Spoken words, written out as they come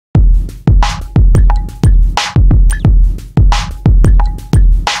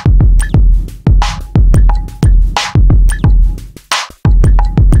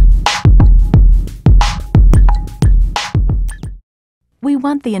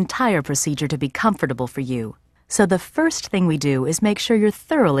want the entire procedure to be comfortable for you, so the first thing we do is make sure you're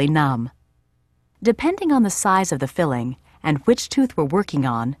thoroughly numb. Depending on the size of the filling and which tooth we're working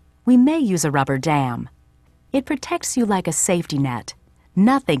on, we may use a rubber dam. It protects you like a safety net.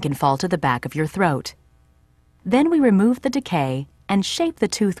 Nothing can fall to the back of your throat. Then we remove the decay and shape the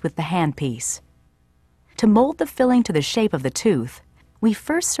tooth with the handpiece. To mold the filling to the shape of the tooth, we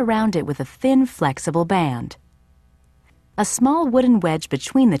first surround it with a thin, flexible band. A small wooden wedge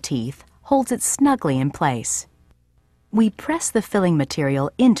between the teeth holds it snugly in place. We press the filling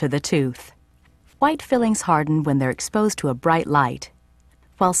material into the tooth. White fillings harden when they're exposed to a bright light,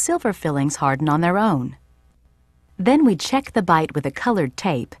 while silver fillings harden on their own. Then we check the bite with a colored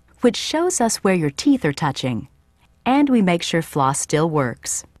tape, which shows us where your teeth are touching. And we make sure floss still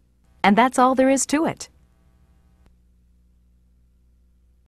works. And that's all there is to it.